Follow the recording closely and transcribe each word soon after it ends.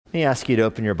Let me ask you to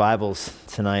open your Bibles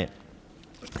tonight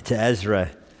to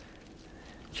Ezra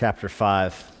chapter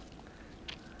 5.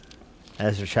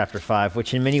 Ezra chapter 5,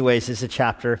 which in many ways is a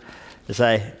chapter, as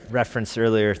I referenced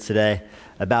earlier today,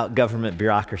 about government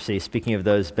bureaucracy, speaking of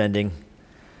those bending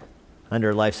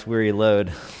under life's weary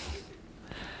load.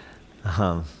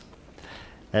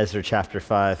 Ezra chapter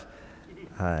 5.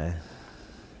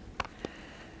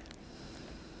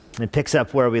 It picks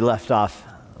up where we left off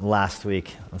last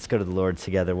week. Let's go to the Lord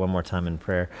together one more time in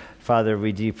prayer. Father,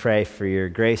 we do pray for your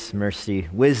grace, mercy,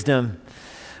 wisdom,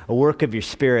 a work of your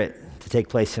Spirit to take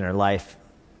place in our life.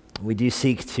 We do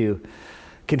seek to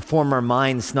conform our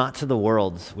minds not to the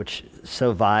world, which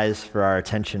so vies for our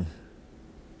attention,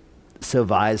 so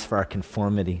vies for our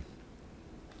conformity.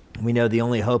 We know the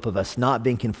only hope of us not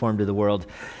being conformed to the world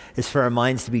is for our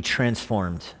minds to be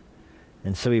transformed.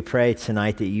 And so we pray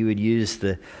tonight that you would use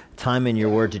the time in your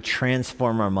word to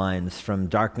transform our minds from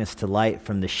darkness to light,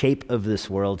 from the shape of this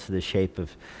world to the shape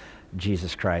of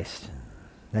Jesus Christ.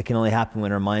 That can only happen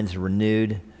when our minds are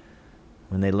renewed,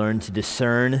 when they learn to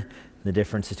discern the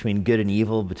difference between good and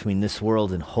evil, between this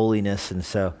world and holiness. And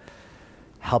so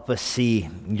help us see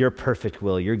your perfect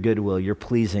will, your good will, your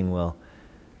pleasing will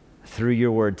through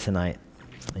your word tonight,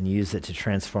 and use it to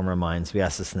transform our minds. We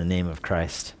ask this in the name of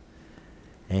Christ.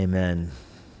 Amen.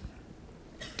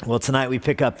 Well, tonight we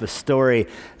pick up the story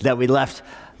that we left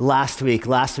last week.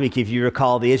 Last week, if you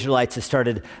recall, the Israelites had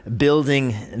started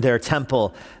building their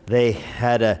temple. They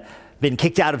had been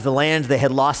kicked out of the land. They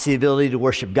had lost the ability to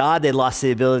worship God. They had lost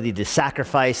the ability to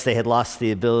sacrifice. They had lost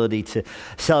the ability to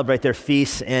celebrate their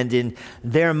feasts. And in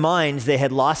their minds, they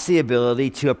had lost the ability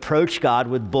to approach God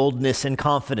with boldness and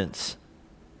confidence.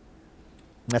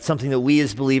 That's something that we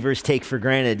as believers take for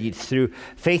granted. Through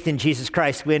faith in Jesus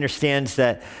Christ, we understand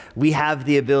that we have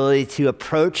the ability to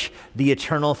approach the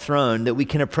eternal throne, that we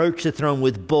can approach the throne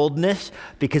with boldness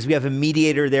because we have a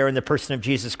mediator there in the person of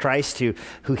Jesus Christ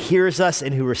who hears us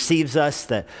and who receives us,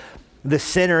 that the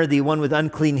sinner, the one with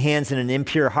unclean hands and an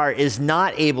impure heart, is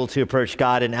not able to approach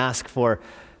God and ask for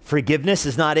forgiveness,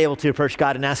 is not able to approach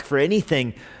God and ask for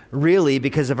anything really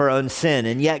because of our own sin.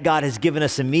 And yet God has given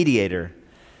us a mediator.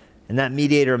 And that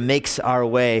mediator makes our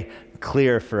way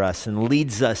clear for us and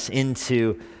leads us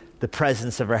into the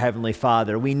presence of our Heavenly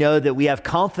Father. We know that we have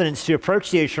confidence to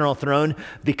approach the eternal throne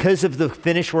because of the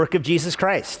finished work of Jesus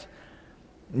Christ.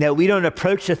 Now, we don't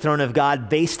approach the throne of God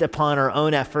based upon our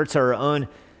own efforts or our own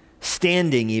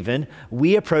standing even.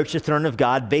 We approach the throne of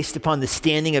God based upon the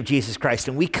standing of Jesus Christ,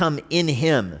 and we come in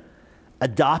Him,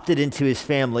 adopted into His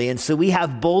family. And so we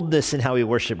have boldness in how we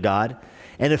worship God,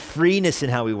 and a freeness in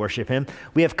how we worship Him.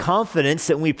 We have confidence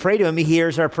that when we pray to Him, He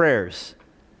hears our prayers.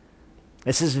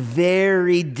 This is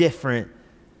very different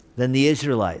than the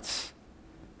Israelites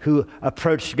who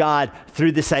approached God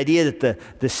through this idea that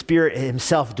the Spirit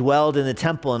Himself dwelled in the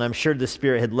temple, and I'm sure the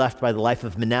Spirit had left by the life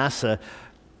of Manasseh,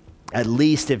 at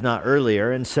least, if not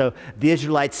earlier. And so the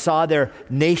Israelites saw their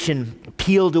nation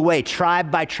peeled away.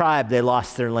 Tribe by tribe, they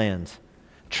lost their land.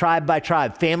 Tribe by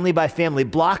tribe, family by family,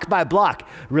 block by block,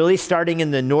 really starting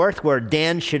in the north where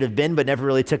Dan should have been but never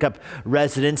really took up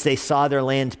residence. They saw their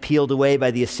land peeled away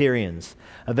by the Assyrians.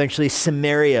 Eventually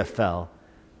Samaria fell.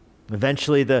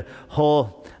 Eventually the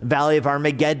whole valley of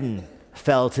Armageddon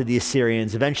fell to the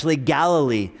Assyrians. Eventually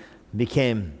Galilee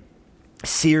became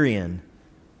Syrian.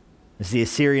 As the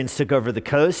Assyrians took over the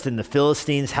coast and the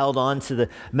Philistines held on to the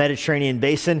Mediterranean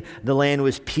basin, the land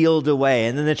was peeled away.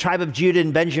 And then the tribe of Judah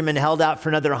and Benjamin held out for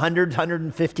another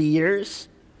 150 years.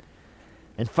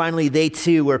 And finally, they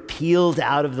too were peeled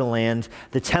out of the land,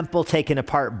 the temple taken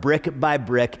apart brick by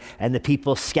brick, and the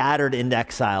people scattered into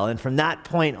exile. And from that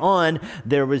point on,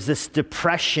 there was this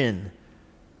depression.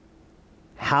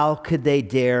 How could they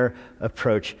dare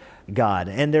approach God?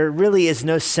 And there really is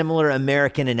no similar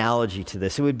American analogy to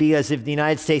this. It would be as if the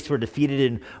United States were defeated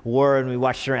in war and we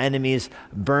watched our enemies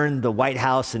burn the White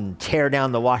House and tear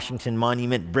down the Washington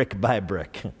Monument brick by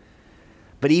brick.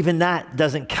 But even that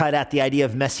doesn't cut at the idea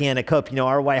of messianic hope. You know,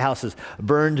 our White House was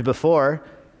burned before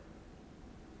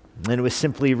and it was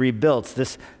simply rebuilt.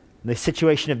 The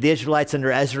situation of the Israelites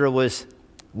under Ezra was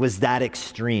that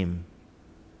extreme,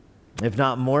 if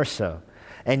not more so.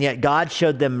 And yet God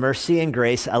showed them mercy and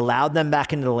grace, allowed them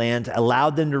back into the land,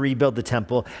 allowed them to rebuild the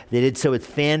temple. They did so with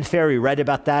fanfare. We read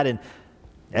about that in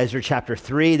Ezra chapter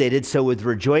 3. They did so with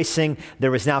rejoicing. There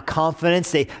was now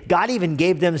confidence. God even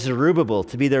gave them Zerubbabel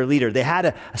to be their leader. They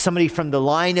had somebody from the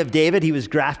line of David. He was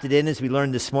grafted in, as we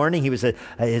learned this morning.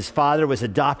 His father was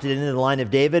adopted into the line of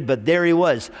David, but there he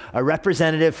was, a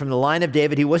representative from the line of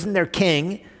David. He wasn't their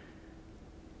king,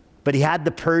 but he had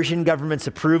the Persian government's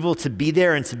approval to be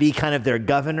there and to be kind of their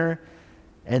governor.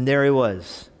 And there he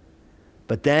was,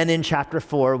 But then in chapter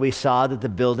 4, we saw that the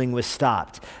building was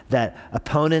stopped, that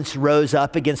opponents rose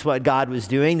up against what God was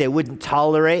doing. They wouldn't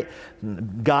tolerate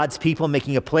God's people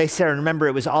making a place there. And remember,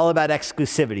 it was all about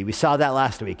exclusivity. We saw that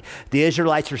last week. The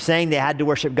Israelites were saying they had to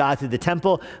worship God through the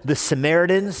temple. The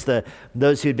Samaritans,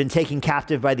 those who had been taken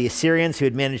captive by the Assyrians, who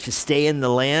had managed to stay in the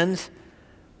land,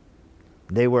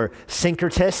 they were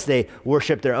syncretists. They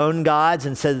worshiped their own gods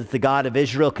and said that the God of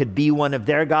Israel could be one of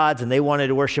their gods, and they wanted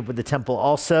to worship with the temple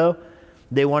also.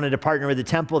 They wanted to partner with the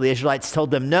temple. The Israelites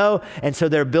told them no, and so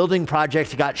their building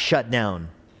project got shut down.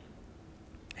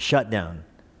 Shut down.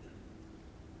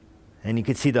 And you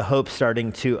could see the hope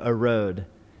starting to erode.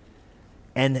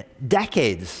 And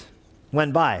decades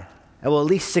went by. Well, at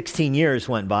least 16 years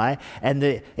went by, and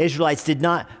the Israelites did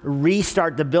not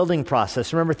restart the building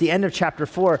process. Remember, at the end of chapter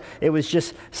 4, it was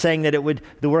just saying that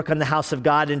the work on the house of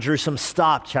God in Jerusalem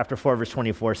stopped, chapter 4, verse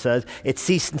 24 says. It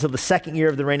ceased until the second year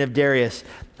of the reign of Darius,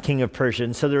 king of Persia.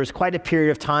 And so there was quite a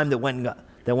period of time that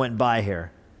went by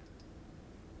here.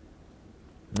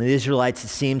 The Israelites, it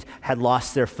seemed, had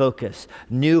lost their focus.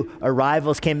 New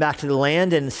arrivals came back to the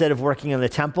land, and instead of working on the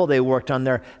temple, they worked on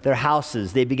their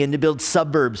houses. They began to build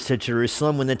suburbs to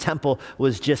Jerusalem when the temple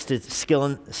was just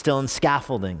still in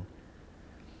scaffolding.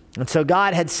 And so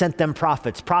God had sent them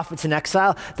prophets in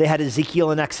exile. They had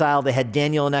Ezekiel in exile. They had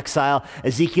Daniel in exile.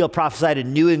 Ezekiel prophesied a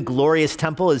new and glorious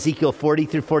temple. Ezekiel 40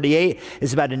 through 48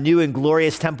 is about a new and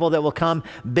glorious temple that will come,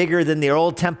 bigger than the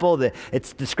old temple.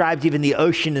 It's described even the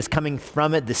ocean is coming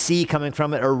from it, the sea coming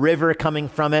from it, a river coming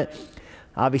from it.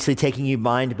 Obviously taking your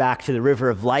mind back to the river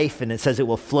of life, and it says it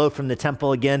will flow from the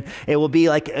temple again. It will be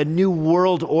like a new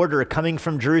world order coming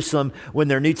from Jerusalem when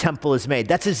their new temple is made.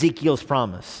 That's Ezekiel's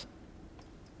promise.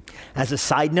 As a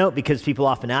side note, because people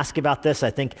often ask about this,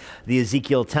 I think the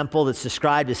Ezekiel temple that's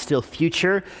described is still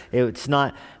future. It's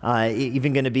not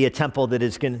even going to be a temple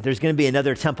there's going to be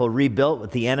another temple rebuilt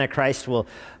with the Antichrist will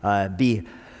be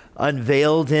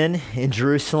unveiled in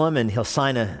Jerusalem, and he'll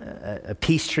sign a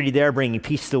peace treaty there, bringing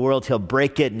peace to the world. He'll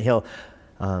break it, and he'll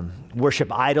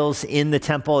worship idols in the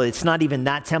temple. It's not even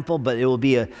that temple, but it will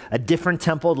be a different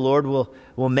temple the Lord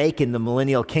will make in the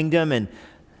millennial kingdom. And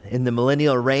in the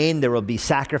millennial reign, there will be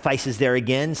sacrifices there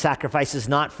again, sacrifices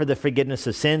not for the forgiveness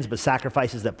of sins, but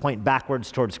sacrifices that point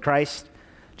backwards towards Christ.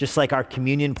 Just like our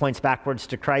communion points backwards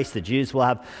to Christ, the Jews will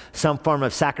have some form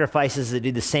of sacrifices that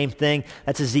do the same thing.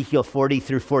 That's Ezekiel 40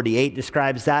 through 48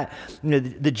 describes that.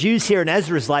 The Jews here in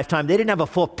Ezra's lifetime, they didn't have a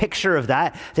full picture of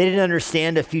that. They didn't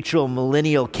understand a future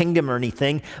millennial kingdom or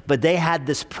anything, but they had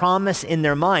this promise in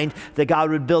their mind that God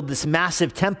would build this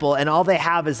massive temple, and all they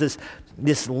have is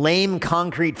this lame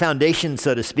concrete foundation,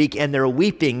 so to speak, and they're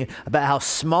weeping about how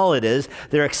small it is.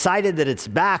 They're excited that it's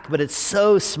back, but it's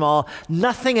so small,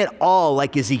 nothing at all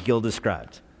like Ezekiel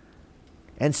described.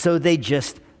 And so they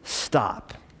just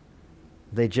stop.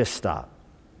 They just stop.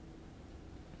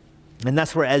 And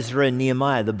that's where Ezra and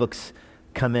Nehemiah, the books,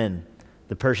 come in.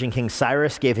 The Persian king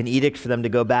Cyrus gave an edict for them to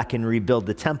go back and rebuild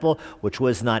the temple, which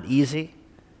was not easy.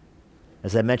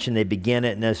 As I mentioned, they began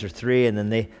it in Ezra 3, and then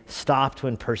they stopped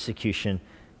when persecution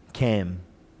came.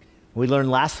 We learned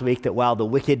last week that while the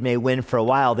wicked may win for a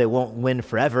while, they won't win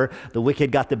forever. The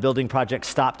wicked got the building project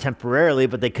stopped temporarily,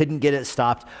 but they couldn't get it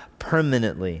stopped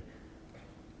permanently.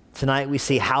 Tonight we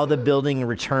see how the building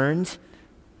returned,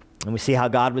 and we see how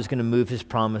God was going to move his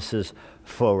promises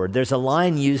forward. There's a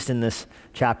line used in this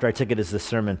chapter. I took it as the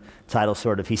sermon title,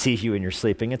 sort of. He sees you when you're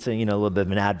sleeping. It's a little bit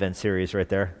of an Advent series right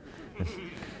there.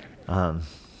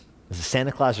 Is it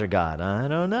Santa Claus or God? I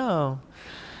don't know.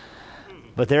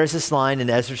 But there's this line in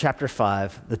Ezra chapter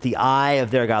 5 that the eye of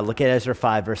their God, look at Ezra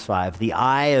 5, verse 5, the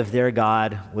eye of their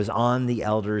God was on the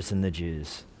elders and the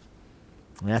Jews.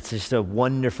 And that's just a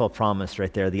wonderful promise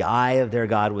right there. The eye of their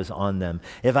God was on them.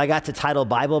 If I got to title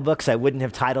Bible books, I wouldn't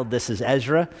have titled this as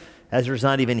Ezra. Ezra's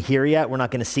not even here yet. We're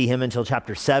not going to see him until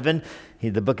chapter 7.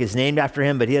 The book is named after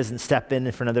him, but he doesn't step in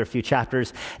for another few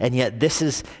chapters. And yet this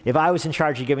is, if I was in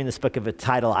charge of giving this book of a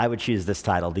title, I would choose this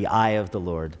title, The Eye of the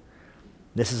Lord.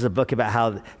 This is a book about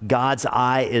how God's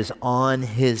eye is on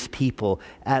his people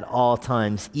at all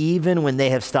times, even when they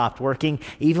have stopped working,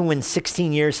 even when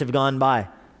 16 years have gone by,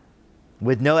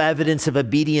 with no evidence of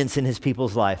obedience in his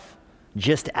people's life,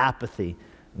 just apathy.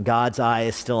 God's eye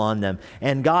is still on them.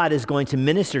 And God is going to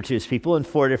minister to his people in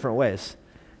 4 different ways.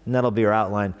 And that'll be our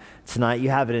outline tonight. You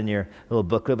have it in your little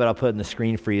booklet, but I'll put it on the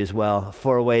screen for you as well.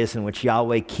 4 ways in which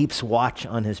Yahweh keeps watch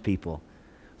on his people.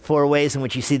 4 ways in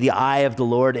which you see the eye of the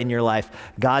Lord in your life.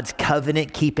 God's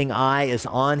covenant-keeping eye is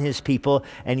on his people,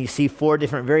 and you see 4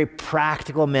 different very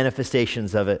practical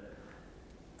manifestations of it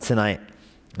tonight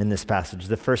in this passage.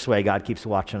 The first way God keeps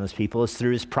watch on his people is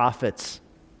through his prophets.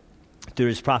 through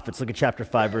his prophets. Look at chapter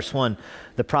 5, verse 1.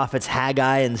 The prophets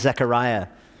Haggai and Zechariah,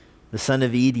 the son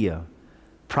of Iddo,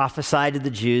 prophesied to the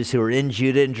Jews who were in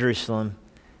Judah and Jerusalem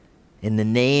in the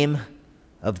name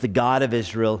of the God of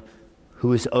Israel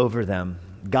who is over them.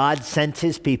 God sent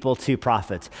his people two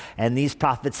prophets, and these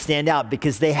prophets stand out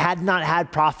because they had not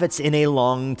had prophets in a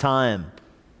long time.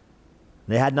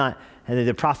 They had not, and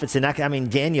the prophets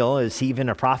Daniel, is he even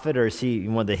a prophet, or is he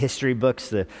one of the history books?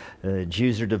 The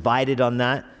Jews are divided on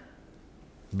that.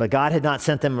 But God had not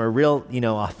sent them a real,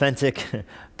 authentic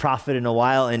prophet in a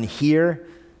while, and here,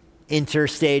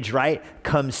 interstage, right,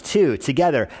 comes two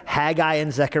together, Haggai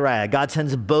and Zechariah. God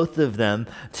sends both of them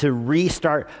to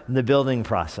restart the building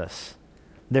process.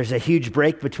 There's a huge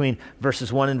break between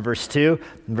verses 1 and verse 2.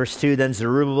 In verse 2, then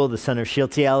Zerubbabel, the son of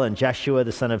Shealtiel, and Jeshua,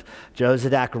 the son of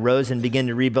Jozadak, rose and began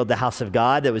to rebuild the house of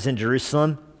God that was in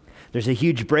Jerusalem. There's a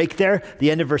huge break there.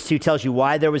 The end of verse 2 tells you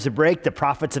why there was a break. The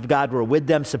prophets of God were with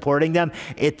them, supporting them.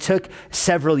 It took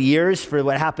several years for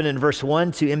what happened in verse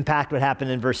 1 to impact what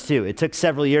happened in verse 2. It took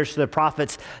several years for the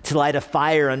prophets to light a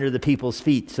fire under the people's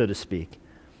feet, so to speak.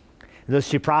 Those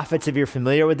two prophets, if you're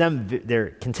familiar with them,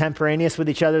 they're contemporaneous with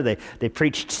each other. They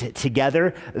preached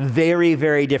together, very,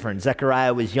 very different.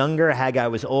 Zechariah was younger, Haggai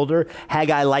was older.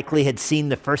 Haggai likely had seen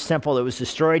the first temple that was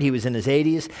destroyed. He was in his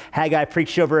 80s. Haggai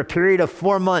preached over a period of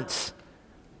 4 months.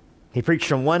 He preached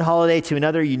from one holiday to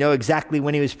another. You know exactly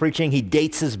when he was preaching. He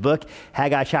dates his book,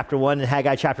 Haggai chapter 1 and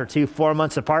Haggai chapter 2, 4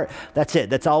 months apart. That's it.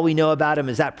 That's all we know about him,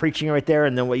 is that preaching right there,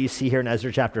 and then what you see here in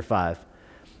Ezra chapter 5.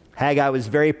 Haggai was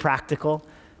very practical,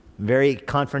 very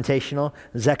confrontational.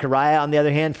 Zechariah, on the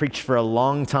other hand, preached for a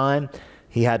long time.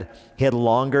 He had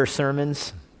longer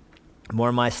sermons,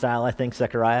 more my style, I think,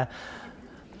 Zechariah.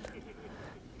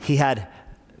 He had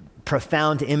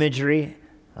profound imagery.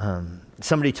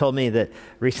 Somebody told me that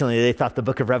recently they thought the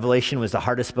book of Revelation was the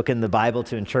hardest book in the Bible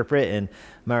to interpret, and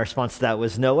my response to that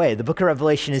was, no way. The book of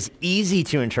Revelation is easy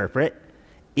to interpret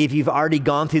if you've already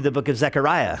gone through the book of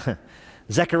Zechariah.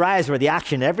 Zechariah is where the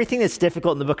action, everything that's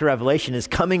difficult in the book of Revelation is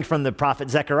coming from the prophet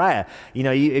Zechariah.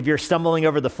 If you're stumbling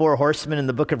over the 4 horsemen in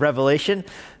the book of Revelation,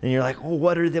 and you're like, oh,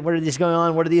 what are these going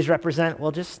on? What do these represent?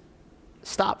 Well, just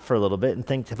stop for a little bit and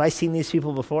think, have I seen these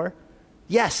people before?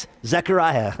 Yes,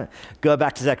 Zechariah. Go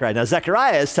back to Zechariah. Now,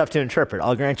 Zechariah is tough to interpret.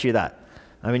 I'll grant you that.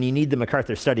 You need the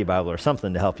MacArthur Study Bible or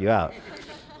something to help you out.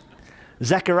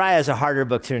 Zechariah is a harder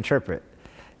book to interpret.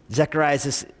 Zechariah is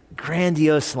this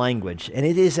grandiose language, and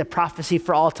it is a prophecy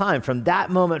for all time. From that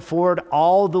moment forward,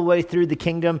 all the way through the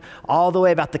kingdom, all the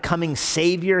way about the coming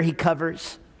Savior he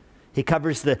covers. He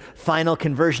covers the final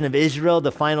conversion of Israel,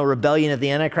 the final rebellion of the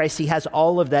Antichrist. He has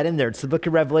all of that in there. It's the book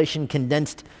of Revelation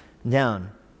condensed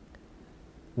down.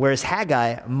 Whereas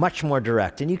Haggai, much more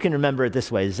direct. And you can remember it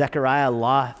this way. Zechariah,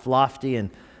 lofty and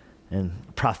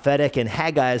prophetic, and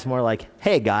Haggai is more like,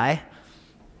 hey, guy.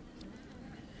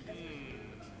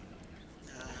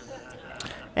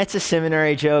 It's a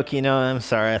seminary joke, I'm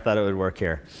sorry, I thought it would work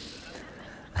here.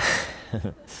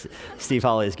 Steve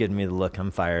Hawley is giving me the look,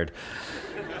 I'm fired.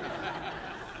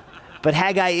 But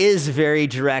Haggai is very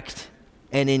direct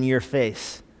and in your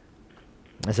face.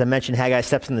 As I mentioned, Haggai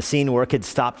steps in the scene. Work had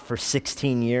stopped for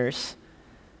 16 years.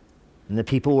 And the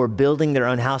people were building their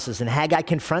own houses, and Haggai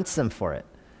confronts them for it.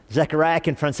 Zechariah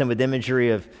confronts them with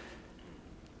imagery of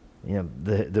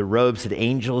the robes that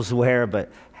angels wear,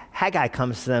 but Haggai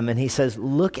comes to them and he says,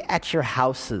 look at your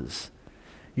houses.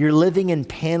 You're living in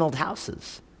paneled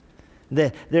houses.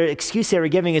 The excuse they were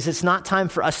giving is it's not time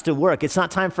for us to work. It's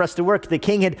not time for us to work. The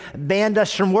king had banned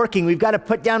us from working. We've got to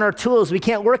put down our tools. We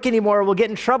can't work anymore. We'll get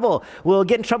in trouble. We'll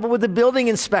get in trouble with the building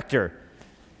inspector.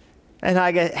 And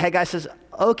Haggai says,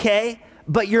 okay,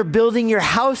 but you're building your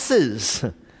houses.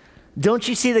 Don't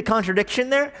you see the contradiction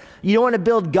there? You don't want to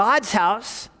build God's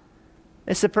house.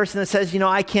 It's the person that says,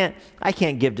 I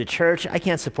can't give to church. I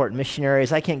can't support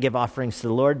missionaries. I can't give offerings to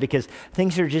the Lord because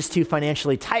things are just too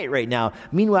financially tight right now.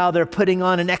 Meanwhile, they're putting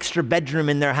on an extra bedroom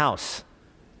in their house.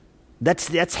 That's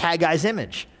Haggai's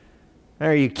image.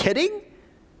 Are you kidding?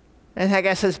 And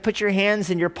Haggai says, put your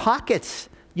hands in your pockets.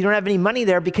 You don't have any money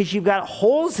there because you've got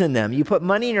holes in them. You put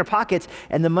money in your pockets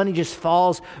and the money just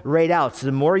falls right out. So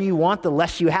the more you want, the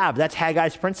less you have. That's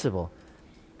Haggai's principle.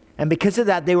 And because of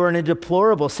that, they were in a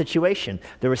deplorable situation.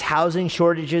 There was housing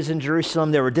shortages in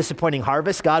Jerusalem. There were disappointing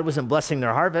harvests. God wasn't blessing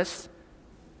their harvest.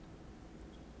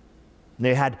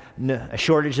 They had a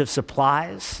shortage of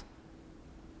supplies.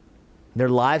 Their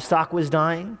livestock was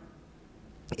dying.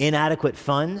 Inadequate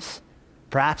funds.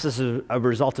 Perhaps as a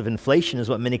result of inflation is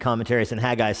what many commentaries in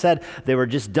Haggai said. They were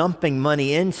just dumping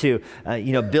money into,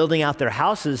 building out their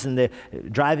houses and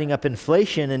driving up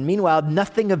inflation. And meanwhile,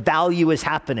 nothing of value is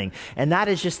happening. And that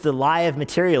is just the lie of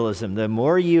materialism. The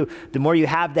more you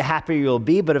have, the happier you'll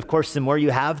be. But of course, the more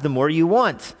you have, the more you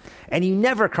want. And you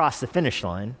never cross the finish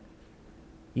line.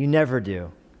 You never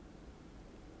do.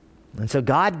 And so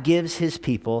God gives his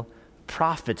people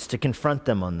prophets to confront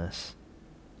them on this.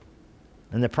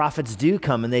 And the prophets do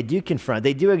come and they do confront.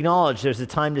 They do acknowledge there's a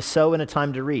time to sow and a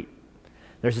time to reap.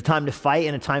 There's a time to fight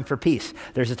and a time for peace.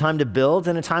 There's a time to build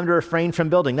and a time to refrain from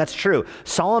building. That's true.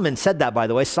 Solomon said that, by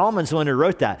the way. Solomon's the one who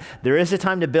wrote that. There is a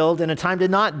time to build and a time to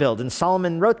not build. And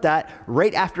Solomon wrote that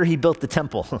right after he built the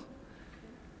temple.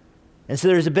 And so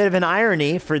there's a bit of an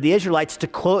irony for the Israelites to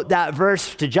quote that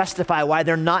verse to justify why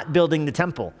they're not building the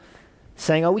temple.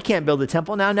 Saying, oh, we can't build the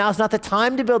temple. Now's not the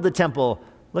time to build the temple.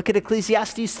 Look at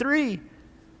Ecclesiastes 3.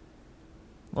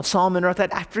 Well, Solomon wrote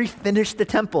that after he finished the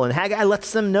temple, and Haggai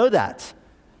lets them know that.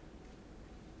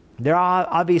 There are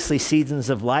obviously seasons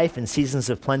of life and seasons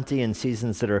of plenty and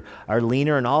seasons that are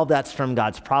leaner, and all of that's from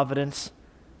God's providence.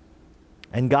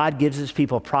 And God gives his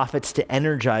people prophets to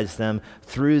energize them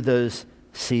through those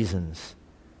seasons.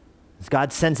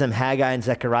 God sends them Haggai and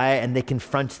Zechariah, and they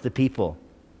confront the people.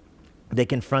 They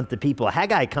confront the people.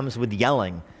 Haggai comes with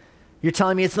yelling. You're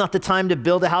telling me it's not the time to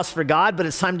build a house for God, but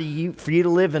it's time for you to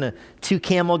live in a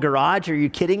 2-camel garage? Are you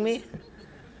kidding me?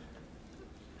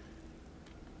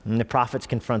 And the prophets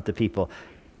confront the people.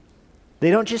 They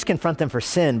don't just confront them for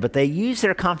sin, but they use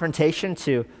their confrontation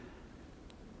to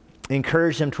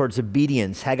encourage them towards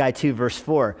obedience. Haggai 2, verse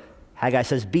 4. Haggai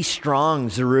says, be strong,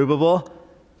 Zerubbabel,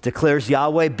 declares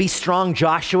Yahweh. Be strong,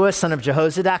 Joshua, son of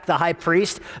Jehozadak, the high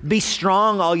priest. Be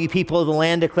strong, all you people of the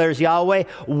land, declares Yahweh.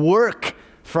 Work,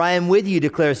 for I am with you,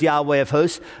 declares Yahweh of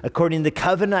hosts, according to the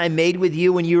covenant I made with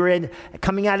you when you were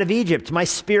coming out of Egypt. My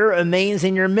spirit remains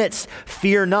in your midst.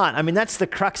 Fear not. I mean, that's the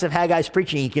crux of Haggai's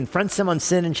preaching. He confronts them on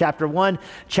sin in chapter 1.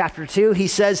 Chapter 2, he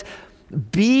says,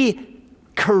 be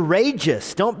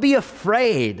courageous. Don't be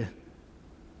afraid.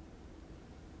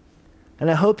 And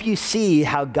I hope you see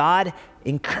how God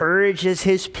encourages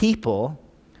his people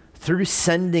through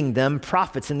sending them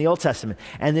prophets in the Old Testament.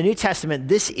 And the New Testament,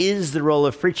 this is the role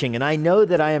of preaching. And I know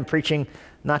that I am preaching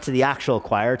not to the actual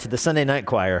choir, to the Sunday night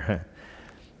choir.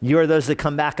 You are those that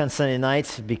come back on Sunday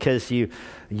nights because you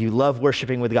love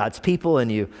worshiping with God's people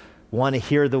and you want to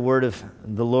hear the word of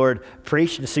the Lord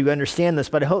preached, and so you understand this.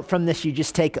 But I hope from this you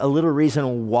just take a little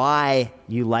reason why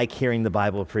you like hearing the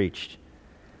Bible preached.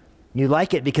 You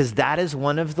like it because that is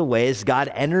one of the ways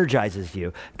God energizes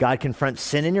you. God confronts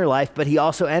sin in your life, but he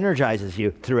also energizes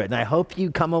you through it. And I hope you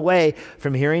come away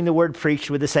from hearing the word preached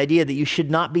with this idea that you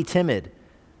should not be timid.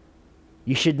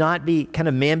 You should not be kind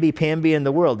of mamby-pamby in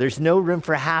the world. There's no room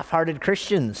for half-hearted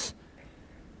Christians.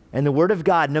 And the word of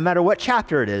God, no matter what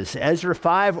chapter it is, Ezra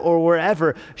 5 or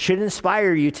wherever, should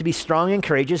inspire you to be strong and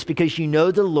courageous because you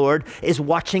know the Lord is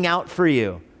watching out for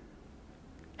you.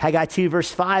 Haggai 2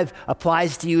 verse 5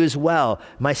 applies to you as well.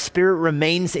 My spirit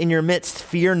remains in your midst.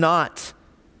 Fear not.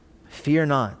 Fear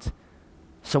not.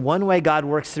 So one way God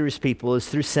works through his people is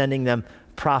through sending them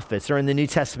prophets, or in the New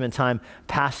Testament time,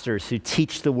 pastors who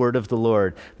teach the word of the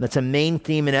Lord. And that's a main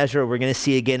theme in Ezra. We're going to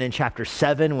see again in chapter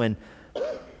 7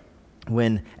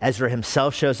 when Ezra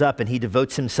himself shows up and he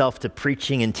devotes himself to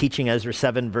preaching and teaching. Ezra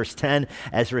 7 verse 10,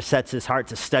 Ezra sets his heart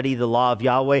to study the law of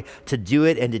Yahweh, to do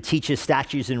it and to teach his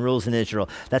statutes and rules in Israel.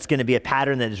 That's going to be a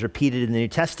pattern that is repeated in the New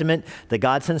Testament, that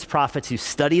God sends prophets who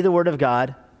study the word of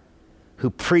God, who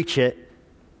preach it,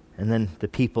 and then the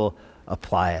people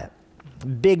apply it.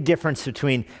 Big difference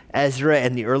between Ezra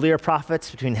and the earlier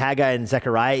prophets, between Haggai and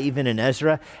Zechariah. Even in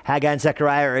Ezra, Haggai and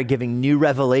Zechariah are giving new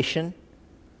revelation,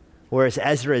 whereas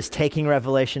Ezra is taking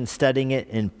revelation, studying it,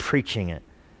 and preaching it.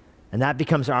 And that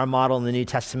becomes our model in the New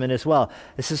Testament as well.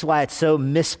 This is why it's so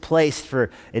misplaced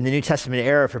in the New Testament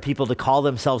era for people to call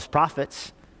themselves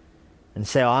prophets and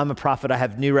say, oh, I'm a prophet, I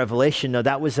have new revelation. No,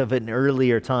 that was of an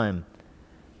earlier time.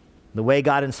 The way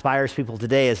God inspires people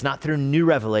today is not through new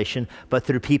revelation, but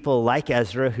through people like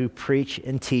Ezra who preach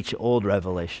and teach old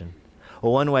revelation.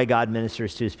 Well, one way God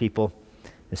ministers to his people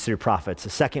is through prophets. The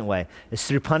second way is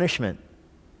through punishment.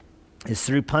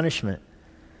 The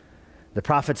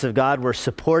prophets of God were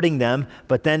supporting them,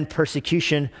 but then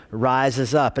persecution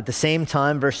rises up. At the same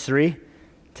time, verse 3,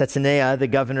 Tetzenaiah, the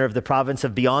governor of the province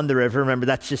of beyond the river, remember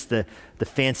that's just the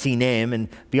fancy name, and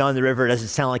beyond the river doesn't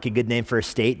sound like a good name for a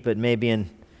state, but maybe in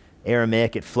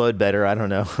Aramaic it flowed better, I don't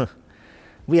know.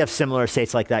 We have similar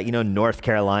states like that. North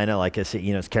Carolina, like I said,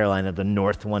 it's Carolina, the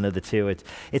north one of the two.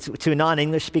 It's to a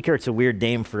non-English speaker, it's a weird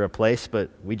name for a place, but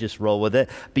we just roll with it.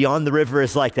 Beyond the river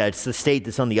is like that. It's the state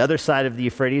that's on the other side of the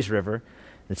Euphrates River.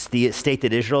 It's the state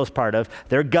that Israel is part of.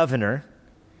 Their governor,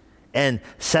 and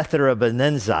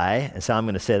Setharabenenzai, and so I'm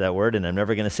going to say that word, and I'm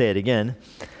never going to say it again,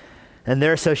 and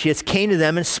their associates came to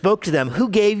them and spoke to them. Who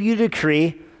gave you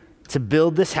decree to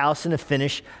build this house and to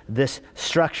finish this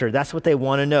structure? That's what they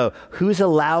want to know. Who's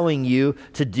allowing you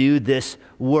to do this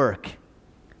work?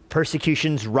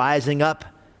 Persecution's rising up.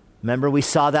 Remember, we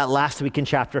saw that last week in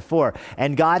chapter 4.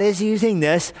 And God is using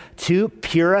this to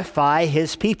purify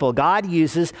his people. God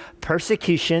uses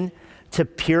persecution to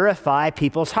purify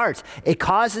people's hearts. It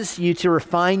causes you to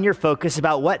refine your focus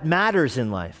about what matters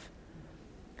in life.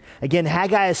 Again,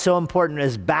 Haggai is so important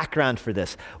as background for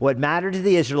this. What mattered to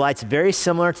the Israelites, very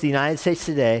similar to the United States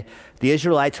today, the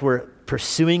Israelites were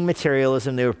pursuing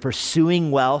materialism, they were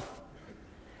pursuing wealth,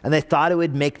 and they thought it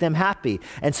would make them happy.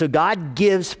 And so God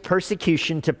gives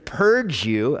persecution to purge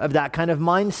you of that kind of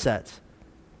mindset.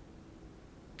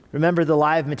 Remember the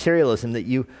lie of materialism,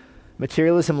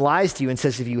 materialism lies to you and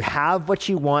says if you have what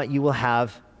you want, you will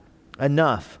have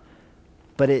enough.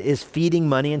 But it is feeding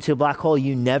money into a black hole.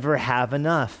 You never have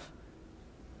enough.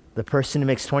 The person who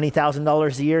makes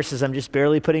 $20,000 a year says, I'm just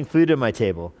barely putting food on my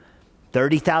table.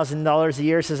 $30,000 a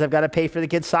year says, I've got to pay for the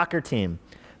kids' soccer team.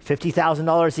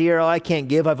 $50,000 a year, oh, I can't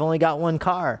give. I've only got one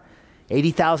car.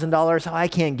 $80,000, oh, I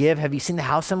can't give. Have you seen the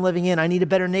house I'm living in? I need a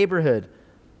better neighborhood.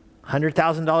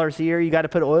 $100,000 a year, you got to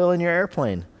put oil in your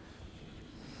airplane.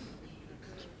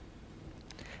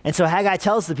 And so Haggai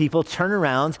tells the people, turn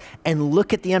around and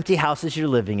look at the empty houses you're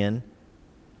living in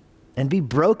and be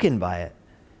broken by it.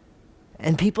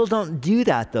 And people don't do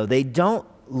that, though. They don't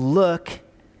look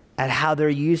at how they're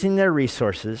using their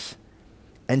resources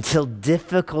until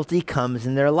difficulty comes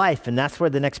in their life. And that's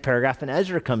where the next paragraph in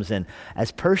Ezra comes in.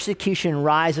 As persecution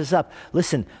rises up,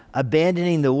 listen,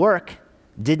 abandoning the work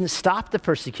didn't stop the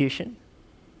persecution.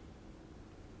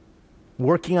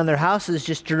 Working on their houses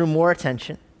just drew more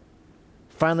attention.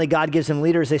 Finally, God gives them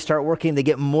leaders. They start working. They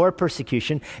get more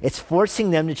persecution. It's forcing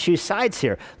them to choose sides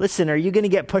here. Listen, are you going to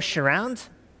get pushed around?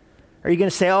 Are you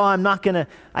going to say, oh,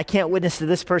 I can't witness to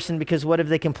this person because what if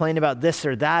they complain about this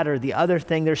or that or the other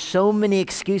thing? There's so many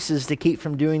excuses to keep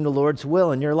from doing the Lord's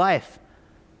will in your life.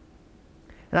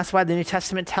 And that's why the New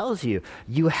Testament tells you,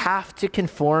 you have to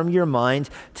conform your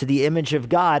mind to the image of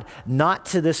God, not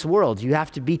to this world. You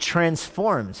have to be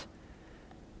transformed.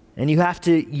 And you have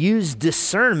to use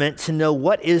discernment to know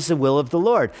what is the will of the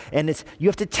Lord. And you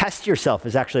have to test yourself,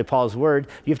 is actually Paul's word.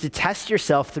 You have to test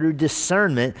yourself through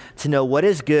discernment to know what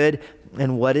is good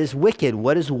and what is wicked,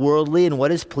 what is worldly and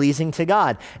what is pleasing to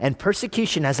God. And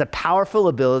persecution has a powerful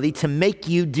ability to make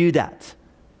you do that.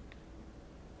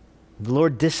 The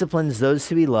Lord disciplines those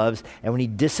who he loves, and when he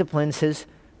disciplines his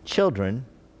children,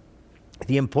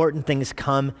 the important things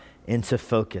come into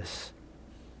focus.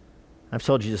 I've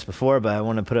told you this before, but I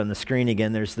want to put it on the screen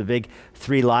again. There's the big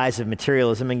 3 lies of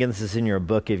materialism. Again, this is in your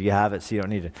book if you have it, so you don't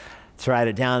need to write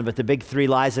it down. But the big 3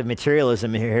 lies of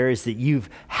materialism here is that you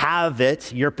have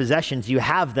it, your possessions, you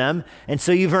have them, and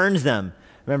so you've earned them.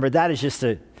 Remember, that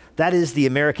is the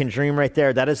American dream right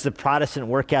there. That is the Protestant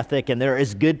work ethic, and there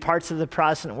is good parts of the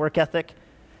Protestant work ethic.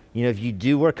 If you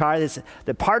do work hard,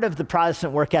 the part of the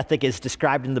Protestant work ethic is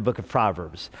described in the book of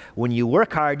Proverbs. When you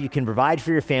work hard, you can provide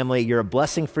for your family. You're a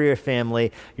blessing for your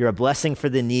family. You're a blessing for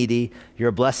the needy. You're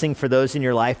a blessing for those in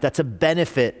your life. That's a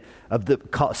benefit of the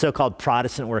so-called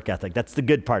Protestant work ethic. That's the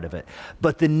good part of it.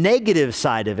 But the negative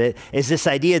side of it is this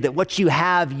idea that what you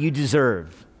have, you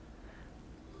deserve,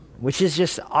 which is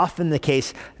just often the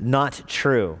case, not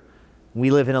true. We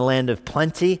live in a land of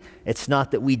plenty. It's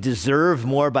not that we deserve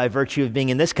more by virtue of being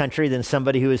in this country than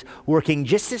somebody who is working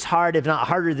just as hard, if not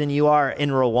harder than you are in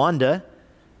Rwanda.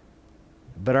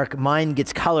 But our mind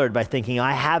gets colored by thinking,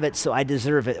 I have it, so I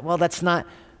deserve it. Well, that's not,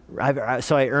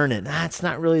 so I earn it. That's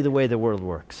not really the way the world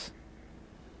works.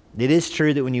 It is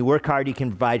true that when you work hard, you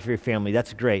can provide for your family.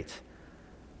 That's great.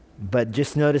 But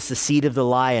just notice the seed of the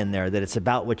lie in there, that it's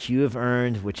about what you have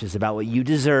earned, which is about what you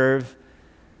deserve.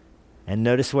 And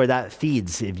notice where that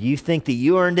feeds. If you think that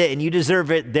you earned it and you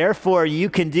deserve it, therefore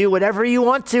you can do whatever you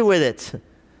want to with it.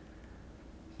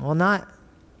 Well, not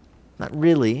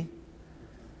really.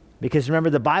 Because remember,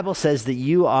 the Bible says that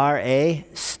you are a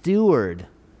steward,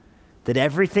 that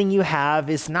everything you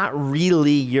have is not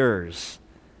really yours.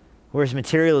 Whereas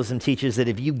materialism teaches that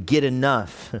if you get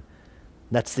enough,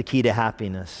 that's the key to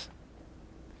happiness.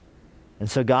 And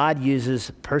so God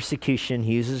uses persecution,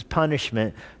 he uses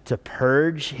punishment to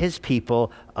purge his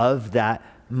people of that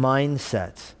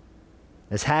mindset.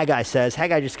 As Haggai says,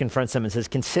 Haggai just confronts them and says,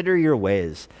 consider your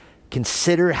ways.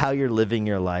 Consider how you're living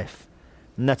your life.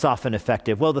 And that's often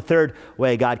effective. Well, the third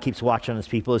way God keeps watch on his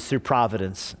people is through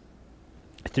providence.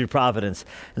 Through providence.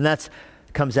 And that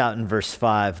comes out in verse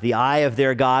 5. The eye of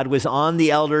their God was on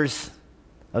the elders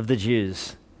of the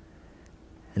Jews,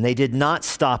 and they did not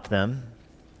stop them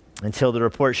until the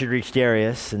report should reach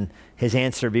Darius and his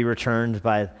answer be returned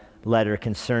by letter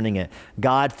concerning it.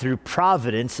 God, through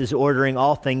providence, is ordering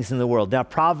all things in the world. Now,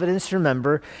 providence,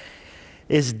 remember,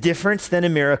 is different than a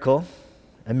miracle.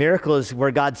 A miracle is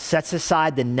where God sets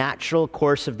aside the natural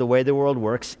course of the way the world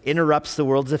works, interrupts the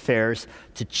world's affairs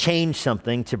to change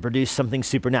something, to produce something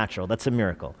supernatural. That's a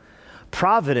miracle.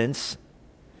 Providence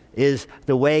is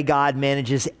the way God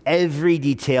manages every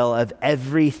detail of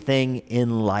everything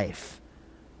in life.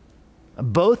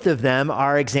 Both of them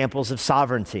are examples of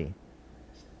sovereignty.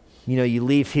 You know, you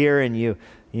leave here and you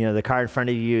know, the car in front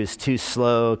of you is too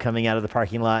slow coming out of the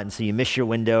parking lot, and so you miss your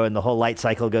window and the whole light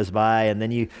cycle goes by, and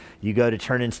then you go to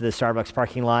turn into the Starbucks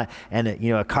parking lot, and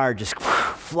a car just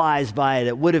flies by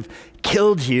that would have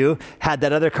killed you had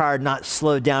that other car not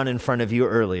slowed down in front of you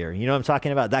earlier. You know what I'm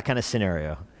talking about? That kind of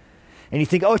scenario. And you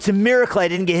think, oh, it's a miracle I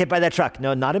didn't get hit by that truck.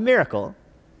 No, not a miracle.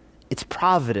 It's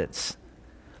providence.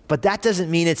 But that doesn't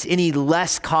mean it's any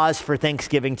less cause for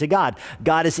thanksgiving to God.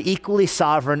 God is equally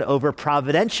sovereign over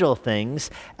providential things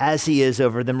as he is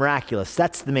over the miraculous.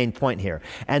 That's the main point here.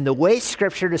 And the way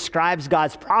Scripture describes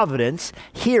God's providence,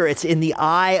 here it's in the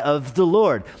eye of the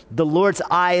Lord. The Lord's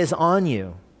eye is on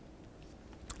you.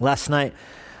 Last night,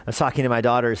 I was talking to my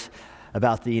daughters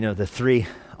about the three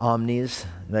omnis,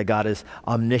 that God is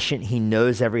omniscient. He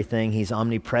knows everything. He's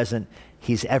omnipresent.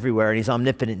 He's everywhere, and he's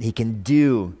omnipotent. He can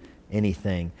do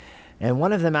anything. And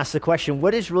one of them asked the question,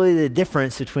 what is really the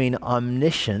difference between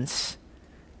omniscience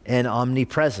and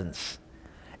omnipresence?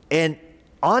 And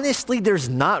honestly, there's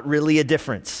not really a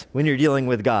difference when you're dealing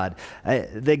with God.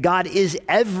 That God is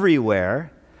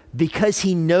everywhere because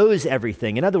he knows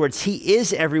everything. In other words, he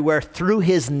is everywhere through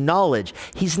his knowledge.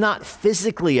 He's not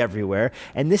physically everywhere.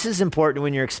 And this is important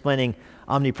when you're explaining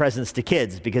omnipresence to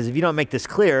kids, because if you don't make this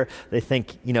clear, they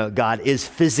think, God is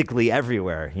physically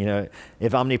everywhere.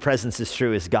 If omnipresence is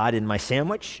true, is God in my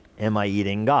sandwich? Am I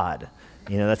eating God?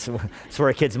 That's where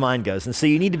a kid's mind goes. And so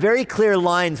you need very clear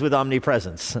lines with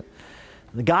omnipresence.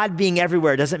 God being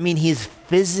everywhere doesn't mean he's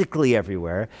physically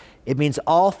everywhere. It means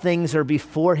all things are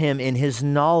before him in his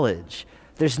knowledge.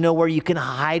 There's nowhere you can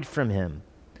hide from him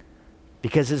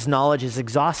because his knowledge is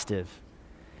exhaustive.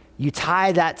 You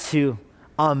tie that to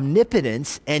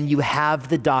omnipotence, and you have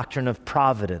the doctrine of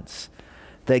providence,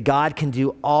 that God can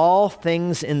do all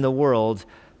things in the world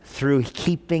through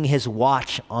keeping his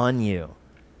watch on you.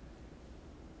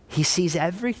 He sees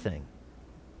everything.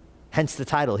 Hence the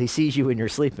title, he sees you when you're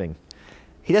sleeping.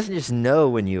 He doesn't just know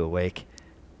when you awake.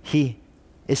 He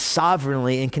is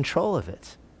sovereignly in control of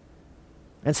it.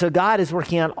 And so God is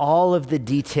working on all of the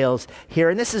details here,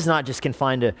 and this is not just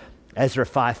confined to Ezra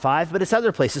 5:5, but it's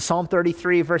other places. Psalm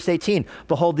 33, verse 18.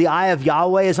 Behold, the eye of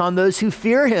Yahweh is on those who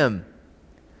fear him.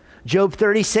 Job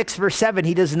 36, verse 7.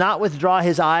 He does not withdraw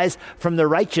his eyes from the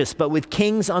righteous, but with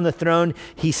kings on the throne,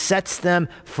 he sets them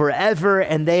forever,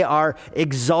 and they are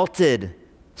exalted.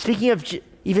 Speaking of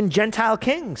even Gentile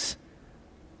kings,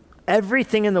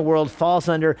 everything in the world falls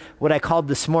under what I called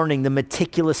this morning the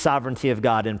meticulous sovereignty of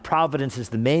God, and providence is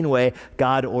the main way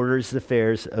God orders the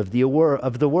affairs of the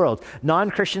world.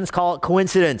 Non-Christians call it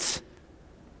coincidence,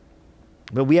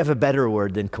 but we have a better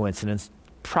word than coincidence: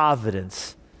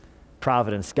 providence.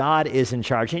 Providence. God is in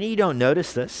charge, and you don't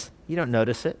notice this. You don't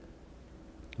notice it,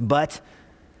 but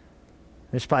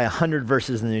there's probably 100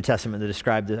 verses in the New Testament that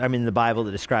describe this, the Bible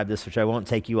that describe this, which I won't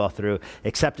take you all through,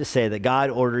 except to say that God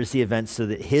orders the events so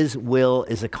that his will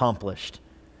is accomplished.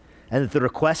 And that the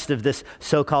request of this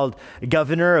so-called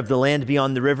governor of the land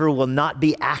beyond the river will not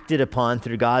be acted upon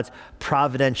through God's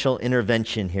providential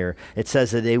intervention here. It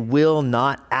says that they will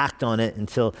not act on it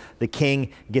until the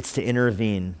king gets to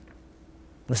intervene.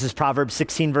 This is Proverbs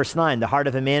 16, verse 9. The heart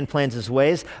of a man plans his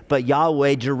ways, but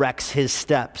Yahweh directs his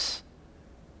steps.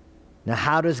 Now,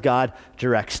 how does God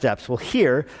direct steps? Well,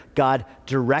 here, God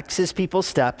directs his people's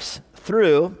steps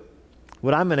through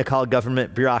what I'm going to call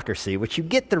government bureaucracy, which you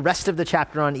get the rest of the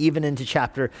chapter on, even into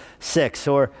chapter 6.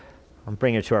 Or, I'm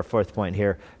bringing it to our fourth point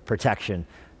here, protection.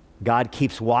 God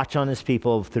keeps watch on his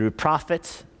people through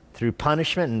prophets, through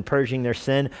punishment and purging their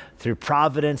sin, through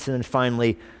providence, and then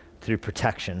finally through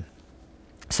protection.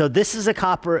 So this is a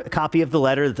copy of the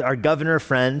letter that our governor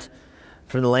friend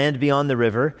from the land beyond the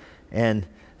river, and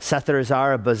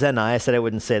Sethar-Azar of Bozenai, I said I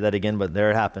wouldn't say that again, but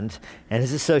there it happened, and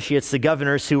his associates, the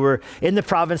governors who were in the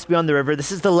province beyond the river.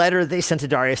 This is the letter they sent to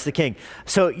Darius the king.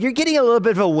 So you're getting a little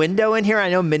bit of a window in here. I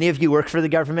know many of you work for the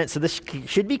government, so this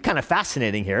should be kind of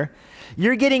fascinating here.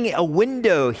 You're getting a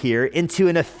window here into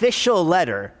an official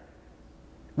letter.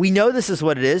 We know this is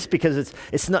what it is because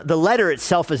it's not, the letter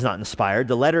itself is not inspired.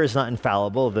 The letter is not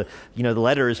infallible. The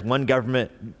letter is one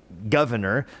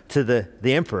governor to the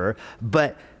emperor,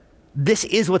 but this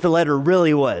is what the letter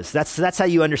really was. That's how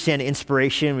you understand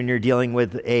inspiration when you're dealing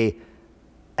with a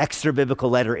extra biblical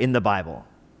letter in the Bible.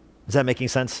 Is that making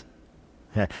sense?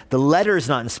 Yeah. The letter is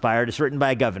not inspired. It's written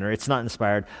by a governor. It's not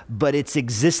inspired, but its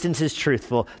existence is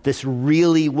truthful. This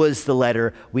really was the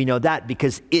letter. We know that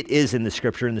because it is in the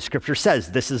scripture, and the scripture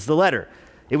says this is the letter.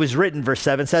 It was written, verse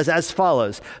 7 says, as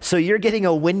follows. So you're getting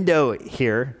a window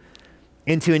here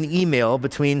into an email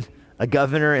between a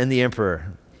governor and the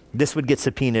emperor. This would get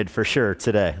subpoenaed for sure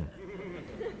today.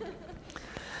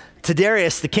 To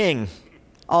Darius the king,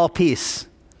 all peace.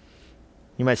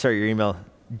 You might start your email,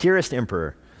 dearest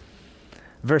emperor.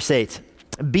 Verse 8,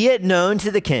 be it known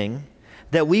to the king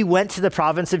that we went to the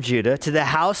province of Judah, to the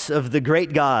house of the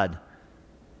great God.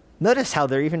 Notice how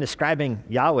they're even describing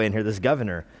Yahweh in here, this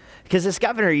governor. Because this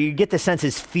governor, you get the sense,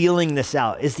 is feeling this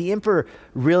out. Is the emperor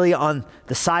really on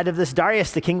the side of this?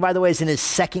 Darius, the king, by the way, is in his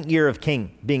second year of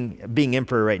king, being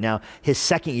emperor right now. His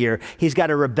second year. He's got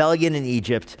a rebellion in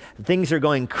Egypt. Things are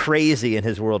going crazy in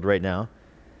his world right now.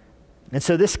 And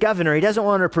so this governor, he doesn't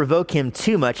want to provoke him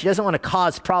too much. He doesn't want to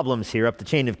cause problems here up the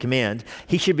chain of command.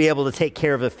 He should be able to take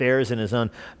care of affairs in his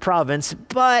own province,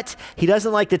 but he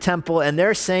doesn't like the temple, and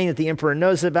they're saying that the emperor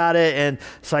knows about it. And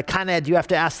so I kind of do have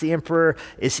to ask the emperor,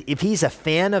 if he's a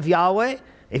fan of Yahweh,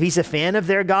 if he's a fan of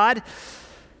their God,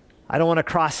 I don't want to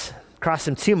cross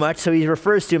him too much. So he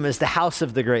refers to him as the house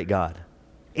of the great God.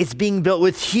 It's being built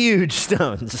with huge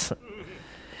stones.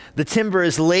 The timber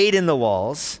is laid in the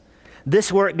walls.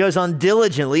 This work goes on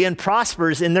diligently and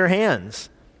prospers in their hands.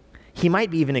 He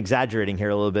might be even exaggerating here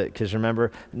a little bit because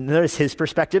remember, notice his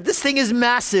perspective. This thing is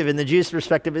massive, and the Jews'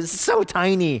 perspective is so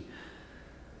tiny.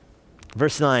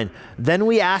 Verse 9, then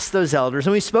we asked those elders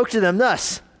and we spoke to them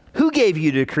thus, who gave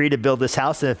you the decree to build this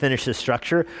house and to finish this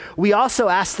structure? We also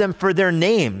asked them for their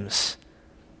names,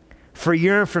 for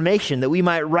your information, that we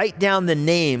might write down the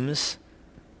names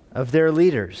of their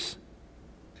leaders.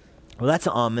 Well, that's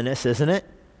ominous, isn't it?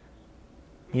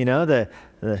 You know,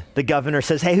 the governor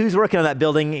says, hey, who's working on that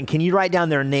building? And can you write down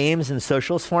their names and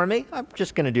socials for me? I'm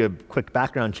just going to do a quick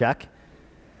background check.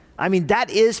 I mean, that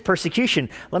is persecution.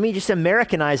 Let me just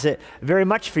Americanize it very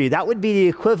much for you. That would be the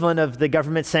equivalent of the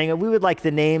government saying, we would like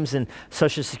the names and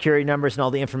social security numbers and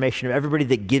all the information of everybody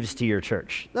that gives to your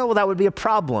church. No, well, that would be a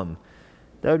problem.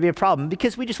 That would be a problem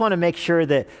because we just want to make sure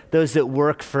that those that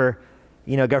work for,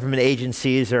 government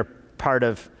agencies are part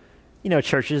of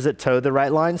churches that toe the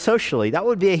right line socially. That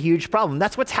would be a huge problem.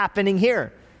 That's what's happening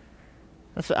here.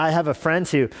 I have a friend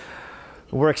who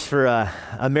works for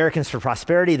Americans for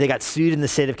Prosperity. They got sued in the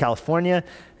state of California,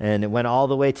 and it went all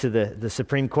the way to the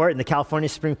Supreme Court. And the California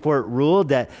Supreme Court ruled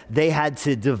that they had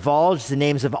to divulge the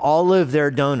names of all of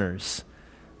their donors.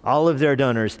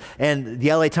 And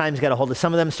the LA Times got a hold of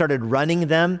some of them, started running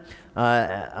them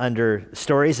under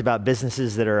stories about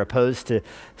businesses that are opposed to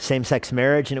same-sex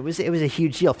marriage, and it was a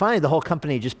huge deal. Finally, the whole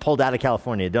company just pulled out of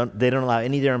California. They don't allow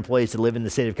any of their employees to live in the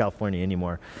state of California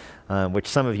anymore, which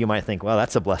some of you might think, well,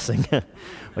 that's a blessing.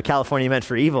 What California meant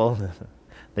for evil,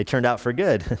 they turned out for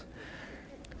good.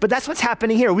 But that's what's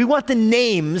happening here. We want the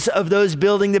names of those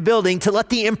building the building to let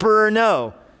the emperor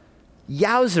know.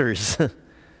 Yowzers.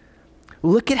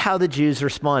 Look at how the Jews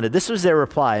responded. This was their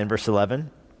reply in verse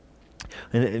 11.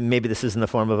 And maybe this is in the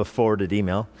form of a forwarded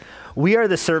email. We are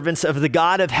the servants of the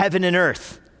God of heaven and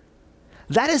earth.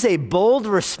 That is a bold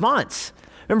response.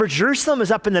 Remember, Jerusalem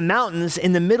is up in the mountains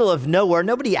in the middle of nowhere.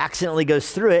 Nobody accidentally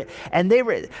goes through it. And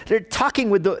they're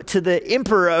talking to the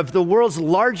emperor of the world's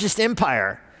largest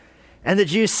empire. And the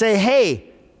Jews say,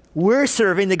 hey, we're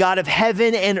serving the God of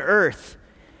heaven and earth.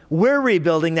 We're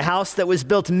rebuilding the house that was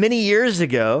built many years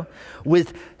ago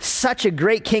with such a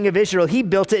great king of Israel. He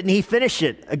built it and he finished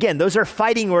it. Again, those are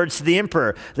fighting words to the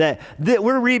emperor, that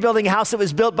we're rebuilding a house that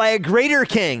was built by a greater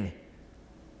king.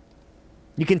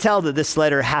 You can tell that this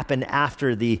letter happened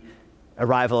after the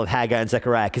arrival of Haggai and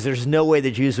Zechariah, because there's no way the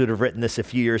Jews would have written this a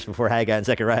few years before Haggai and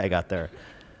Zechariah got there.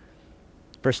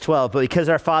 Verse 12, but because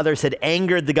our fathers had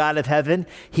angered the God of heaven,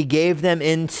 he gave them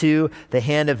into the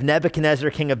hand of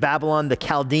Nebuchadnezzar, king of Babylon, the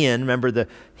Chaldean. Remember, the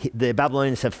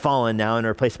Babylonians have fallen now and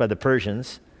are replaced by the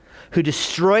Persians, who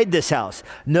destroyed this house.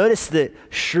 Notice the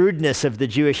shrewdness of the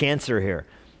Jewish answer here.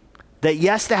 That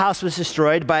yes, the house was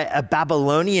destroyed by a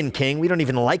Babylonian king. We don't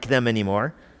even like them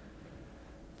anymore.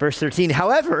 Verse 13,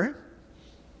 however,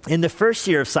 in the first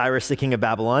year of Cyrus, the king of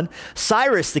Babylon,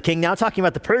 Cyrus, the king, now talking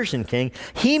about the Persian king,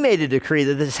 he made a decree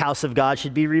that this house of God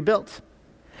should be rebuilt.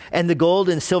 And the gold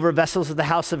and silver vessels of the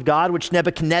house of God, which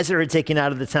Nebuchadnezzar had taken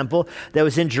out of the temple that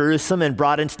was in Jerusalem and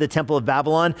brought into the temple of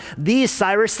Babylon, these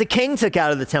Cyrus the king took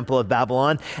out of the temple of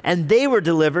Babylon, and they were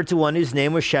delivered to one whose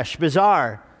name was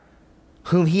Sheshbazzar,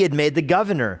 whom he had made the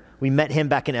governor. We met him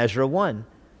back in Ezra 1.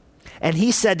 And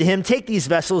he said to him, take these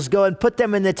vessels, go and put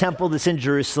them in the temple that's in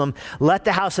Jerusalem. Let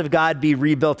the house of God be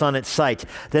rebuilt on its site.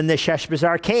 Then the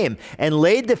Sheshbazzar came and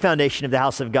laid the foundation of the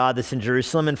house of God that's in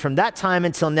Jerusalem. And from that time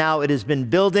until now, it has been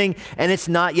building and it's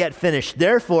not yet finished.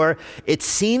 Therefore, it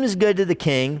seems good to the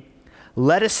king.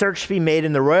 Let a search be made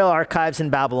in the royal archives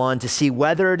in Babylon to see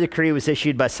whether a decree was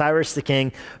issued by Cyrus the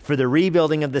king for the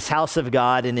rebuilding of this house of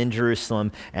God and in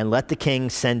Jerusalem. And let the king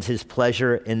send his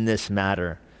pleasure in this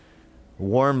matter.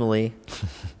 Warmly,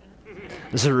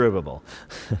 Zerubbabel.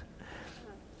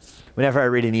 Whenever I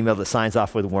read an email that signs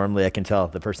off with warmly, I can tell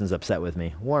the person's upset with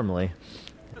me. Warmly.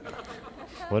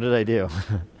 What did I do?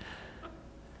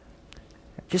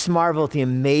 Just marvel at the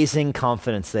amazing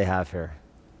confidence they have here.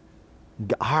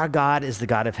 Our God is the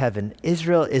God of heaven.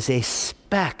 Israel is a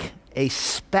speck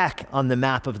on the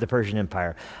map of the Persian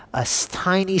Empire. A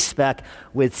tiny speck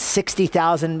with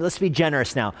 60,000, let's be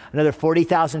generous now, another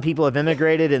 40,000 people have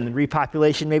immigrated and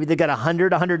repopulation. Maybe they've got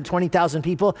 120,000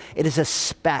 people. It is a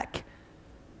speck.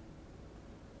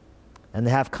 And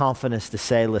they have confidence to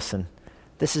say, listen,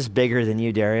 this is bigger than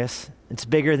you, Darius. It's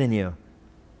bigger than you.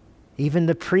 Even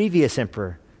the previous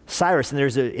emperor, Cyrus, and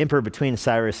there's an emperor between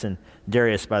Cyrus and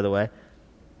Darius, by the way.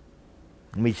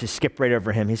 And we just skip right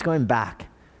over him. He's going back.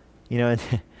 You know, in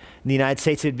the United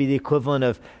States, it would be the equivalent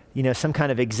of, you know, some kind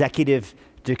of executive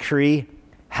decree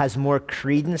has more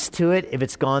credence to it if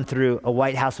it's gone through a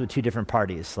White House with two different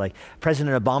parties. Like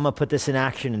President Obama put this in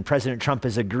action and President Trump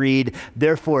has agreed,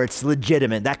 therefore it's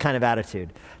legitimate, that kind of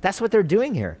attitude. That's what they're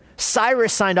doing here.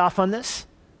 Cyrus signed off on this.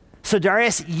 So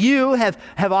Darius, you have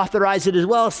authorized it as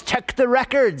well. Check the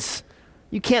records.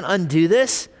 You can't undo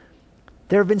this.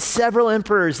 There have been several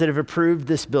emperors that have approved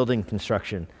this building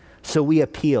construction. So we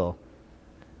appeal.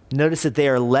 Notice that they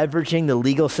are leveraging the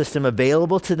legal system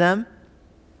available to them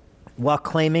while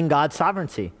claiming God's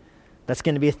sovereignty. That's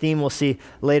going to be a theme we'll see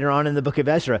later on in the book of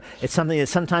Ezra. It's something that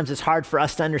sometimes it's hard for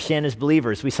us to understand as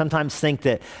believers. We sometimes think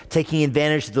that taking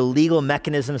advantage of the legal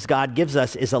mechanisms God gives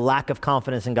us is a lack of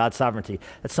confidence in God's sovereignty.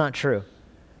 That's not true.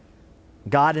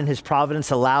 God in his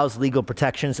providence allows legal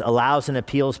protections, allows an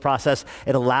appeals process.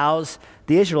 It allows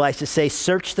the Israelites to say,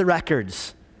 search the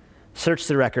records,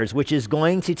 which is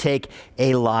going to take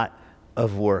a lot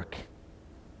of work.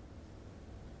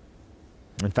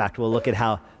 In fact, we'll look at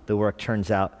how the work turns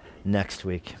out next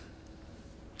week.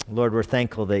 Lord, we're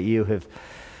thankful that you have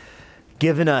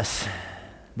given us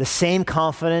the same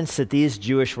confidence that these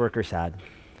Jewish workers had.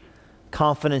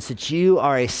 Confidence that you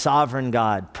are a sovereign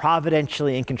God,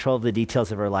 providentially in control of the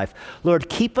details of our life. Lord,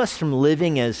 keep us from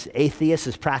living as atheists,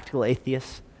 as practical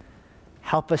atheists.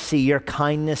 Help us see your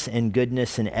kindness and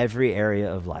goodness in every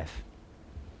area of life.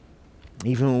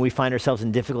 Even when we find ourselves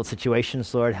in difficult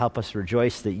situations, Lord, help us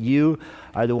rejoice that you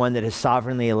are the one that has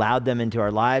sovereignly allowed them into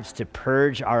our lives to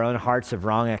purge our own hearts of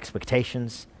wrong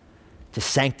expectations, to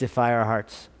sanctify our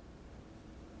hearts.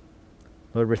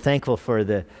 Lord, we're thankful for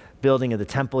the building of the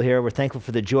temple here. We're thankful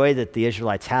for the joy that the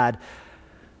Israelites had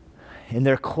in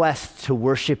their quest to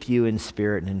worship you in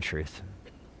spirit and in truth.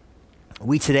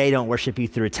 We today don't worship you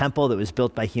through a temple that was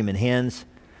built by human hands.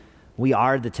 We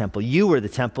are the temple. You are the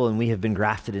temple, and we have been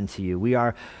grafted into you. We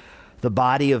are the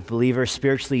body of believers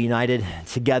spiritually united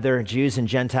together, Jews and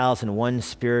Gentiles, in one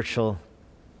spiritual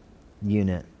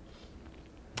unit.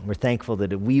 We're thankful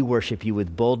that we worship you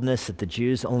with boldness that the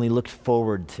Jews only looked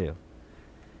forward to.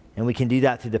 And we can do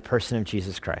that through the person of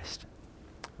Jesus Christ.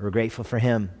 We're grateful for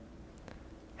him,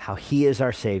 how he is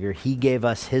our Savior. He gave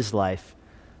us his life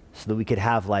so that we could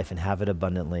have life and have it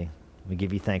abundantly. We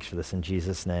give you thanks for this in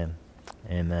Jesus' name.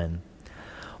 Amen.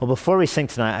 Well, before we sing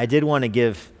tonight, I did want to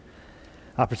give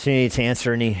opportunity to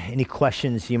answer any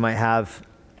questions you might have.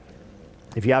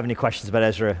 If you have any questions about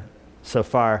Ezra so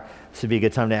far, this would be a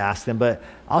good time to ask them. But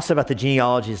also about the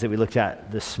genealogies that we looked at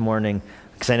this morning,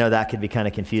 because I know that could be kind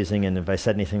of confusing, and if I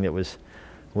said anything that was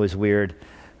weird,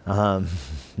 that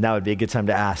would be a good time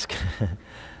to ask.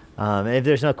 And if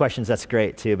there's no questions, that's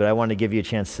great too, but I wanted to give you a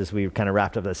chance as we kind of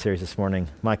wrapped up that series this morning.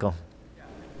 Michael.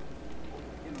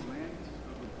 In a land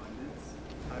of abundance,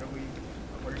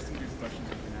 what are some good questions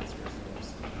we can ask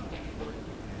ourselves about work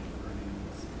and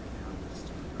earnings and how this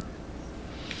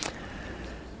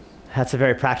That's a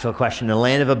very practical question. The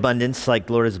land of abundance, like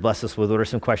the Lord has blessed us with, what are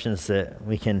some questions that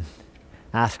we can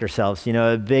ask ourselves? You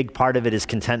know, a big part of it is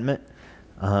contentment.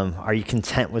 Are you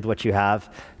content with what you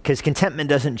have? Because contentment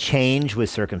doesn't change with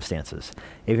circumstances.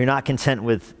 If you're not content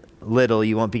with little,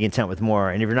 you won't be content with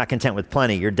more. And if you're not content with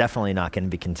plenty, you're definitely not going to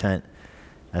be content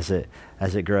as it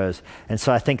grows. And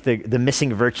so I think the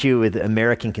missing virtue with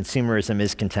American consumerism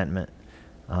is contentment.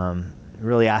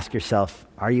 Really ask yourself,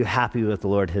 are you happy with what the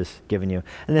Lord has given you?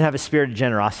 And then have a spirit of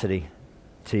generosity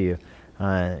to you.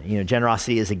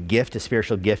 Generosity is a gift, a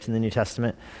spiritual gift in the New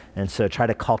Testament. And so try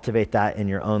to cultivate that in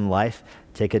your own life.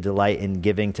 Take a delight in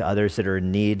giving to others that are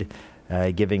in need,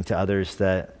 giving to others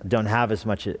that don't have as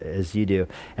much as you do.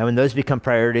 And when those become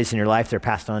priorities in your life, they're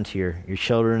passed on to your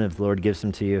children if the Lord gives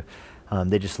them to you.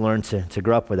 They just learn to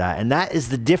grow up with that. And that is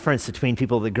the difference between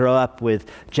people that grow up with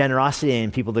generosity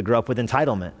and people that grow up with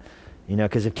entitlement. You know,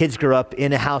 because if kids grow up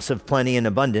in a house of plenty and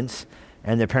abundance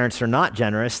and their parents are not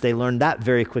generous, they learn that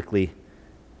very quickly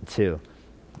too.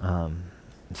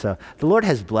 So the Lord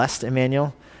has blessed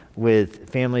Emmanuel with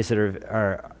families that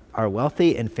are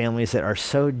wealthy and families that are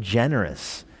so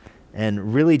generous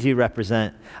and really do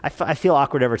represent. I feel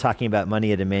awkward ever talking about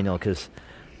money at Emmanuel because,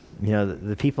 you know,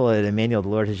 the people at Emmanuel, the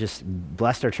Lord has just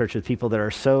blessed our church with people that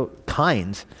are so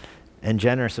kind and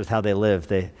generous with how they live.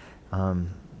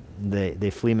 They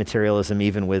flee materialism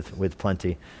even with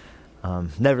plenty.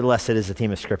 Nevertheless, it is a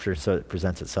theme of Scripture, so it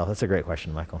presents itself. That's a great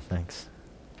question, Michael. Thanks.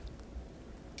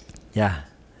 Yeah.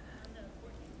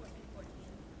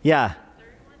 Yeah.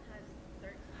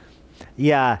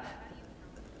 Yeah.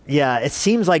 Yeah. It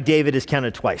seems like David is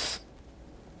counted twice.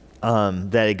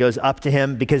 That it goes up to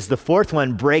him because the fourth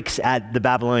one breaks at the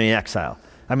Babylonian exile.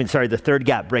 The third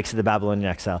gap breaks at the Babylonian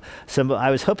exile. So I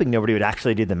was hoping nobody would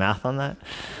actually do the math on that.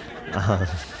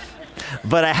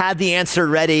 But I had the answer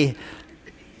ready.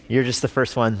 You're just the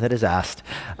first one that is asked.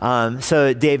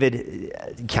 So David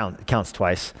counts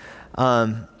twice.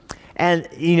 And,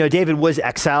 you know, David was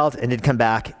exiled and did come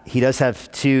back. He does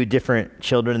have two different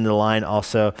children in the line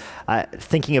also.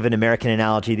 Thinking of an American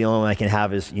analogy, the only one I can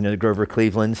have is, you know, Grover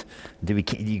Cleveland.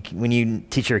 When you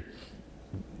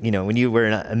when you were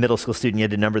a middle school student, you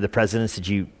had to number the presidents. Did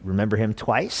you remember him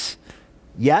twice?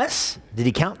 Yes. Did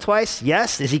he count twice?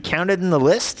 Yes. Is he counted in the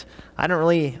list? I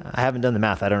haven't done the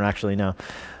math. I don't actually know.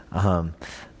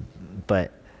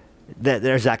 But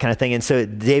there's that kind of thing. And so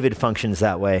David functions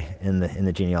that way in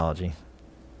the genealogy.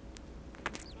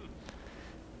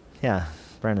 Yeah,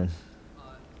 Brandon.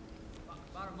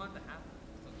 About a month and a half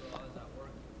ago, I was at work,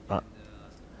 and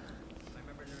I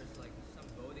remember there was like some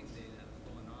voting day that was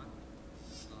going on.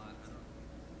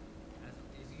 As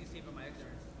you can see from my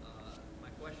ignorance, my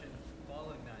question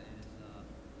following that is,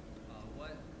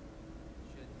 what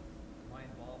should my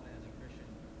involvement as a Christian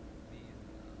be in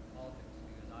politics?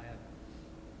 Because I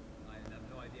have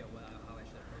no idea how I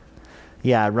should approach it.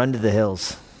 Yeah, run to the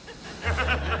hills.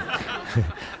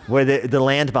 Where the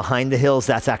land behind the hills,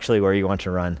 that's actually where you want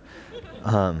to run.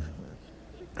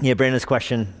 Brandon's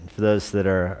question, for those that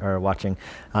are watching,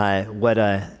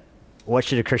 what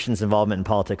should a Christian's involvement in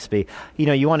politics be? You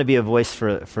know, you want to be a voice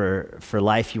for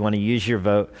life. You want to use your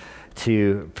vote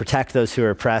to protect those who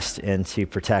are oppressed and to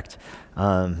protect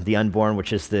the unborn,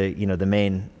 which is the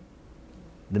main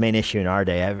issue in our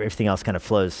day. Everything else kind of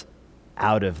flows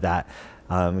out of that.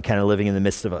 Kind of living in the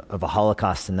midst of a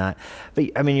Holocaust and that.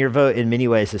 But I mean, your vote in many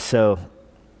ways is so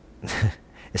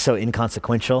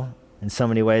inconsequential in so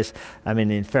many ways. I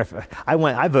mean,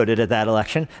 I voted at that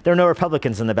election. There were no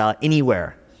Republicans on the ballot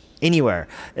anywhere.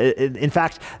 In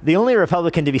fact, the only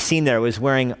Republican to be seen there was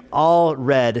wearing all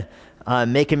red,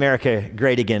 Make America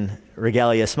Great Again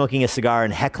regalia, smoking a cigar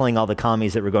and heckling all the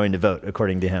commies that were going to vote,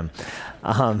 according to him.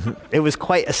 It was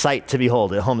quite a sight to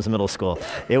behold at Holmes Middle School.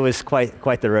 It was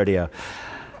quite the rodeo.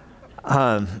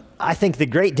 I think the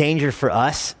great danger for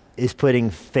us is putting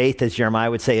faith, as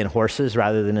Jeremiah would say, in horses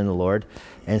rather than in the Lord,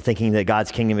 and thinking that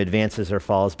God's kingdom advances or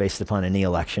falls based upon any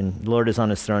election. The Lord is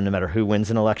on his throne no matter who wins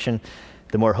an election.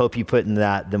 The more hope you put in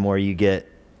that, the more you get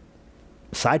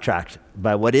sidetracked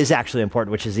by what is actually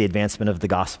important, which is the advancement of the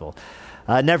gospel.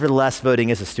 Nevertheless, voting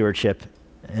is a stewardship,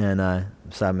 and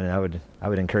so I mean, I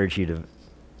would encourage you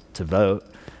to vote.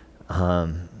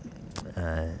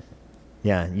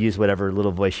 Use whatever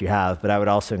little voice you have, but I would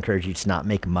also encourage you to not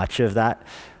make much of that,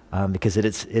 because it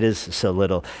is so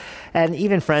little. And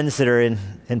even friends that are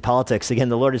in politics, again,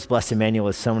 the Lord has blessed Emmanuel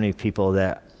with so many people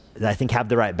that I think have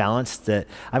the right balance. That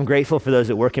I'm grateful for those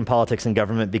that work in politics and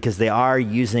government, because they are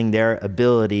using their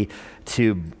ability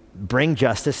to bring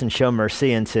justice and show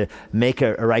mercy and to make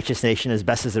a righteous nation as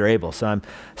best as they're able. So I'm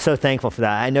so thankful for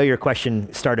that. I know your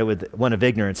question started with one of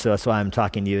ignorance, so that's why I'm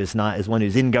talking to you as not as one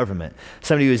who's in government.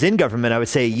 Somebody who's in government, I would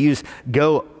say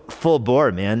go full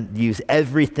bore, man. Use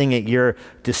everything at your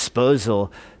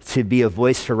disposal to be a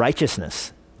voice for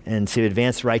righteousness and to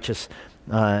advance righteous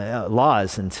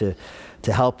laws and to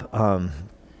help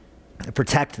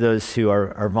protect those who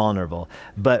are vulnerable.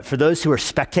 But for those who are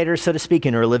spectators, so to speak,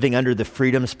 and are living under the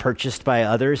freedoms purchased by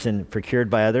others and procured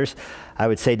by others, I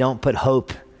would say don't put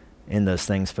hope in those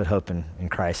things, put hope in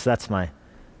Christ. So that's my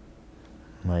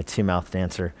two-mouthed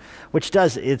answer,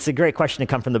 it's a great question to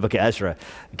come from the book of Ezra,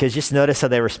 because just notice how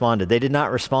they responded. They did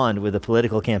not respond with a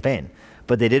political campaign,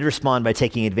 but they did respond by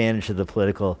taking advantage of the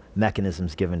political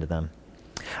mechanisms given to them.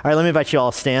 All right, let me invite you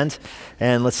all to stand,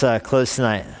 and let's close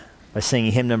tonight by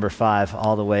singing hymn number 5,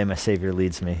 All the Way My Savior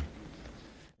Leads Me.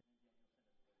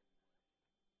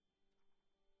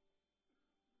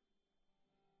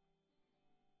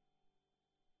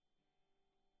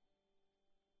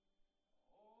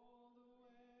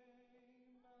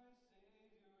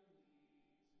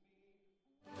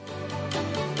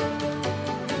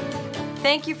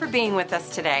 Thank you for being with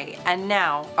us today. And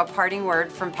now, a parting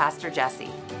word from Pastor Jesse.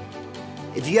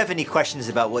 If you have any questions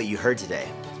about what you heard today,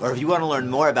 or if you want to learn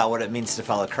more about what it means to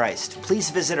follow Christ, please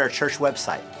visit our church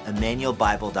website,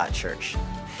 emmanuelbible.church.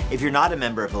 If you're not a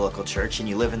member of a local church and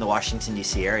you live in the Washington,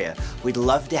 D.C. area, we'd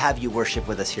love to have you worship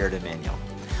with us here at Emmanuel.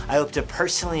 I hope to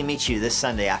personally meet you this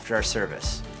Sunday after our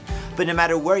service. But no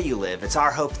matter where you live, it's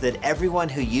our hope that everyone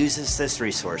who uses this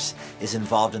resource is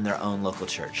involved in their own local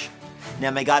church. Now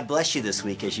may God bless you this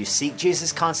week as you seek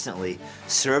Jesus constantly,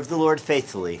 serve the Lord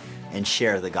faithfully, and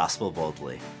share the gospel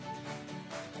boldly.